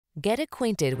Get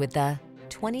acquainted with the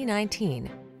 2019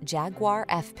 Jaguar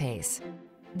F-PACE.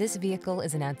 This vehicle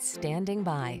is an outstanding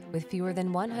buy with fewer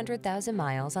than 100,000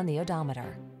 miles on the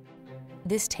odometer.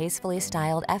 This tastefully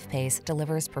styled F-PACE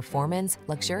delivers performance,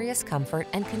 luxurious comfort,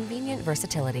 and convenient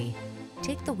versatility.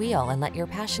 Take the wheel and let your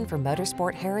passion for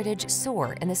motorsport heritage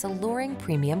soar in this alluring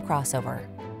premium crossover.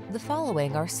 The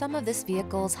following are some of this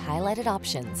vehicle's highlighted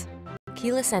options: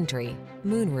 keyless entry,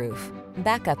 moonroof,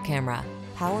 backup camera,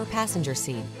 power passenger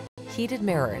seat, heated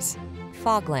mirrors,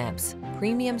 fog lamps,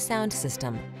 premium sound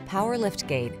system, power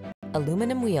liftgate,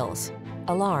 aluminum wheels,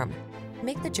 alarm.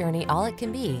 Make the journey all it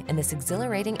can be in this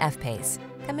exhilarating F-PACE.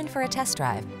 Come in for a test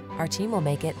drive. Our team will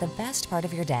make it the best part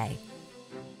of your day.